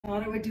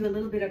thought I would do a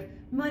little bit of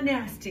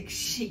monastic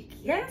chic,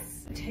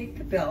 yes? Take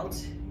the belt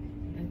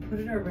and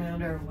put it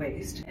around our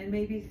waist and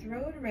maybe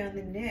throw it around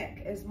the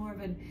neck as more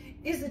of an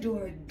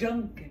Isadora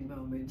Duncan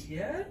moment,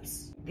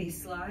 yes?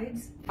 These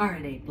slides are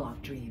an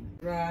 8-block dream,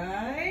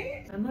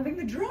 right? I'm loving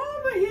the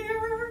drama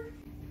here.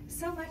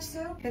 So much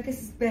so that this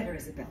is better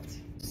as a belt.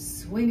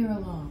 Swing her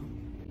along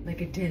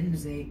like a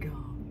Denzé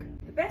gong.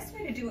 The best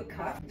way to do a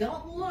cut,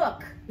 don't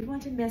look. We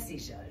want a messy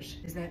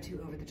zhuzh. Is that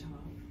too over the top?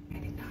 I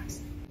think not.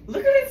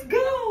 Look at us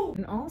go!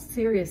 In all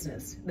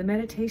seriousness, the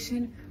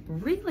meditation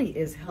really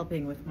is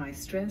helping with my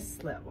stress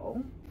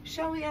level.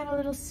 Shall we add a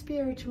little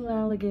spiritual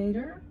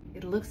alligator?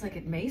 It looks like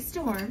it may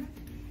storm.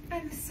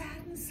 And the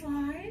satin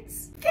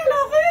slides. Quelle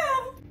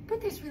horreur!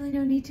 But there's really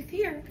no need to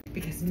fear,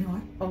 because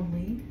not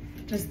only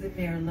does the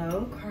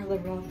Merlot Carla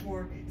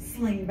Rockmore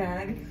sling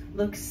bag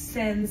look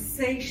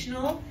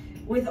sensational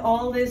with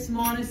all this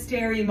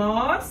monastery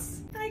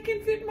moss, I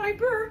can fit my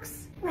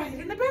perks right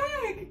in the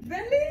bag.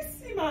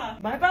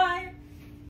 Bellissima! Bye-bye.